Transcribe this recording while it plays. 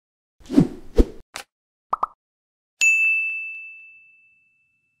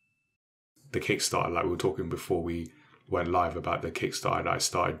the Kickstarter, like we were talking before we went live about the Kickstarter that I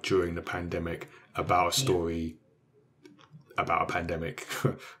started during the pandemic about a story about a pandemic,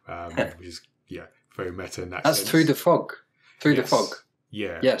 which is very meta in that sense. That's through the fog. Through the fog.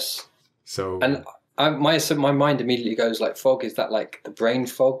 Yeah. Yes. So and my mind immediately goes like, fog, is that like the brain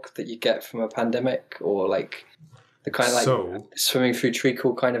fog that you get from a pandemic, or like the kind of like swimming through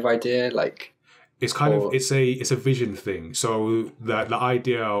treacle kind of idea? Like it's kind of it's a vision thing. So the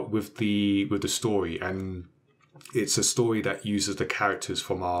idea with the story, and it's a story that uses the characters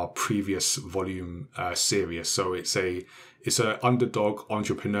from our previous volume series. So it's an underdog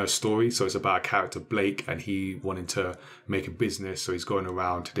entrepreneur story. So it's about a character, Blake, and he wanting to make a business. So he's going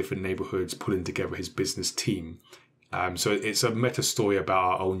around to different neighborhoods, putting together his business team. So it's a meta story about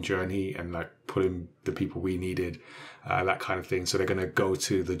our own journey and like putting the people we needed, that kind of thing. So they're going to go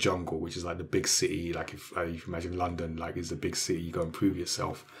to the jungle, which is like the big city. Like if you imagine London, like is the big city, you go and prove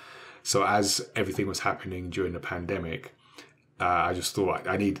yourself. So as everything was happening during the pandemic, I just thought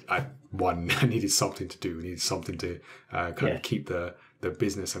I needed something to do. I needed something to kind of keep the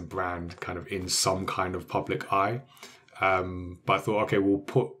business and brand kind of in some kind of public eye. But I thought, okay, we'll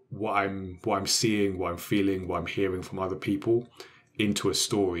put what I'm seeing, what I'm feeling, what I'm hearing from other people into a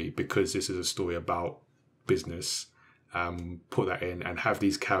story, because this is a story about business. Put that in and have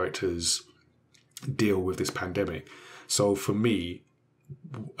these characters deal with this pandemic. So for me,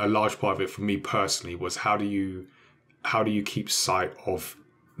 a large part of it for me personally was how do you keep sight of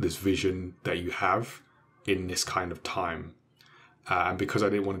this vision that you have in this kind of time? And because I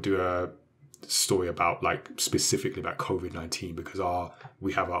didn't want to do a story about like specifically about COVID-19, because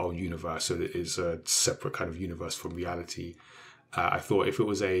we have our own universe, so it is a separate kind of universe from reality. I thought if it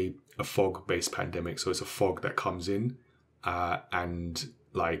was a fog-based pandemic, so it's a fog that comes in and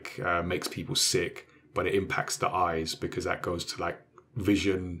like makes people sick, but it impacts the eyes, because that goes to like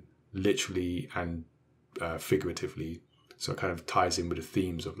vision literally and figuratively. So it kind of ties in with the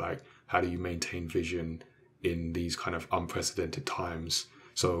themes of like, how do you maintain vision in these kind of unprecedented times?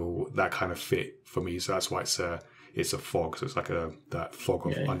 So that kind of fit for me. So that's why it's a fog. So it's like that fog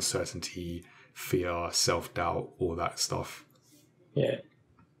of uncertainty, fear, self-doubt, all that stuff. Yeah.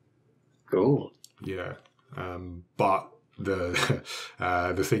 Cool. Yeah. But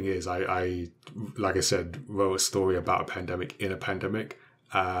the thing is, I like I said, wrote a story about a pandemic in a pandemic.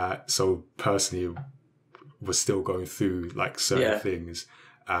 So personally, was still going through like certain things,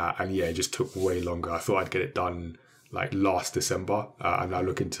 and it just took way longer. I thought I'd get it done like last December. I'm now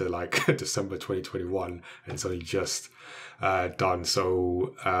looking to like December 2021, and it's only just done.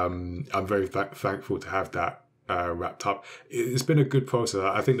 So I'm very thankful to have that wrapped up. It's been a good process.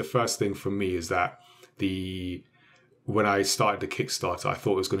 I think the first thing for me is that when I started the Kickstarter, I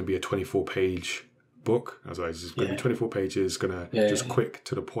thought it was going to be a 24-page book. I was like, it's going to be 24 pages, going to just quick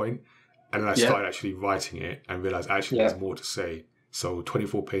to the point. And then I started actually writing it and realized actually there's more to say. So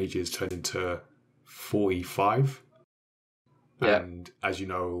 24 pages turned into 45. Yeah. And as you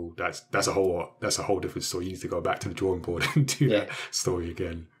know, that's a whole different story. You need to go back to the drawing board and do that story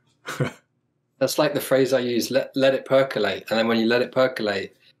again. That's like the phrase I use, let it percolate. And then when you let it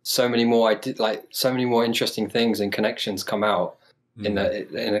percolate, so many more interesting things and connections come out in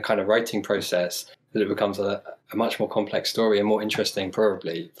a kind of writing process, that it becomes a much more complex story and more interesting,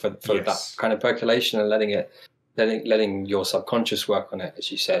 probably for that kind of percolation, and letting your subconscious work on it,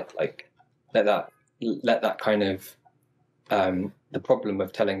 as you said. Like let that kind of the problem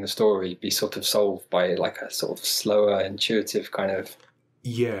of telling the story be sort of solved by like a sort of slower, intuitive kind of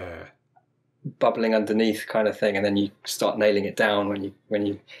bubbling underneath kind of thing, and then you start nailing it down when you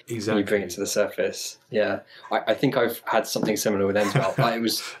bring it to the surface. I think I've had something similar with Endswell. It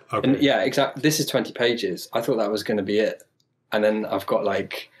was exactly. This is 20 pages. I thought that was going to be it, and then I've got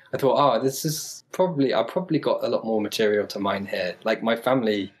like, I thought, this is I probably got a lot more material to mine here. Like my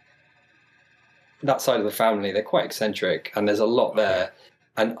family, that side of the family, they're quite eccentric, and there's a lot there.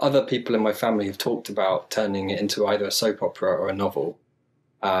 And other people in my family have talked about turning it into either a soap opera or a novel.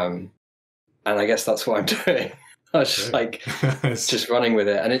 And I guess that's what I'm doing. I was just like, just running with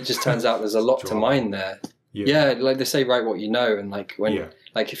it. And it just turns out there's a lot to mine there. Yeah, like they say, write what you know. And like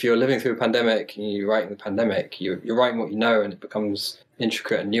like if you're living through a pandemic and you're writing the pandemic, you're writing what you know, and it becomes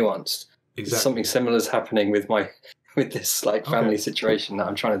intricate and nuanced. Exactly. Something similar is happening with this like family situation that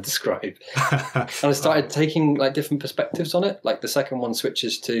I'm trying to describe. And I started taking like different perspectives on it. Like the second one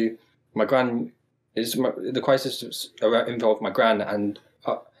switches to the crisis involved my gran and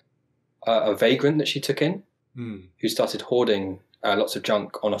a vagrant that she took in, who started hoarding lots of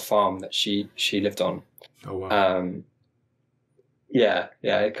junk on a farm that she lived on. Oh wow!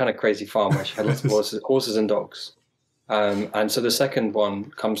 A kind of crazy farm where she had lots of horses and dogs. And so the second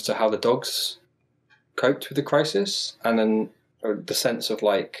one comes to how the dogs coped with the crisis, and then the sense of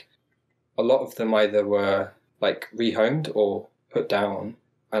like a lot of them either were like rehomed or put down,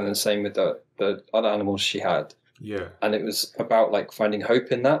 and then same with the other animals she had. Yeah. And it was about like finding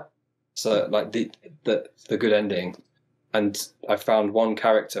hope in that. So like the good ending. And I found one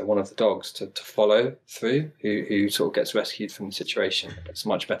character, one of the dogs, to follow through, who sort of gets rescued from the situation. It's a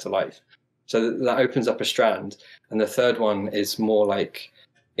much better life. So that opens up a strand. And the third one is more like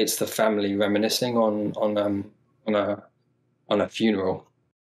it's the family reminiscing on a funeral.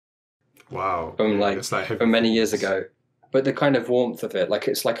 Wow. From many years ago. But the kind of warmth of it, like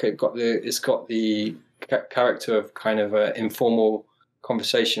it's got the character of kind of an informal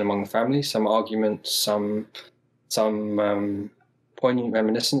conversation among the family, some arguments, some poignant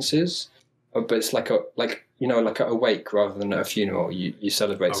reminiscences, but it's like a wake rather than a funeral. You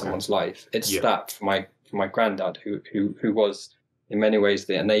celebrate someone's life. It's that for my granddad, who was in many ways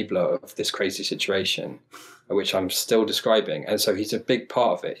the enabler of this crazy situation, which I'm still describing, and so he's a big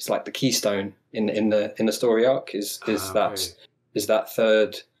part of it. It's like the keystone in the story arc is that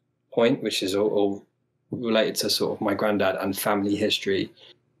third point, which is all related to sort of my granddad and family history,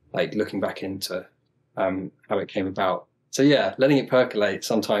 like looking back into how it came about. So yeah, letting it percolate,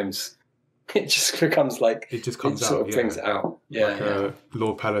 sometimes it just becomes like it just comes out. Sort of brings it out. Yeah.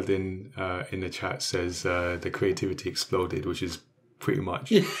 Lord Paladin in the chat says the creativity exploded, which is pretty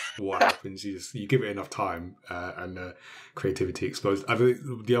much what happens. You give it enough time and creativity explodes.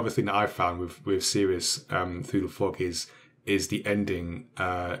 The other thing that I found with Sirius Through the Fog is the ending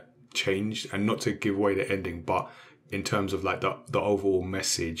changed, and not to give away the ending, but in terms of like the overall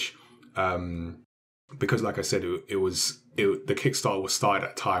message, because like I said, the Kickstarter was started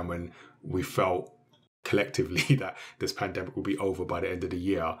at a time when we felt collectively that this pandemic will be over by the end of the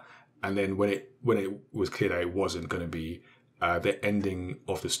year, and then when it was clear that it wasn't going to be, the ending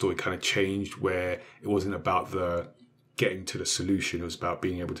of the story kind of changed, where it wasn't about the getting to the solution, it was about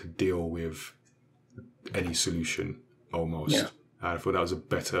being able to deal with any solution almost. Yeah. I thought that was a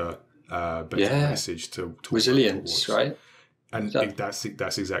better message to resilience, right? And that's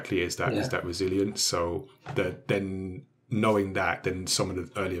exactly it, is that resilience. So then knowing that, then some of the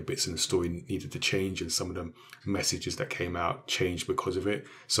earlier bits in the story needed to change, and some of the messages that came out changed because of it.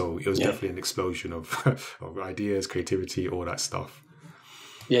 So it was definitely an explosion of ideas, creativity, all that stuff.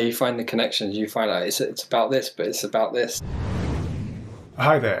 Yeah, you find the connections. You find out it's about this, but it's about this.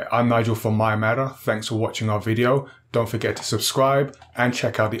 Hi there, I'm Nigel from Mayamada. Thanks for watching our video. Don't forget to subscribe and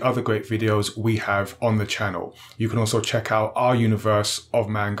check out the other great videos we have on the channel. You can also check out our universe of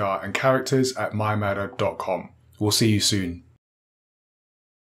manga and characters at mayamada.com. We'll see you soon.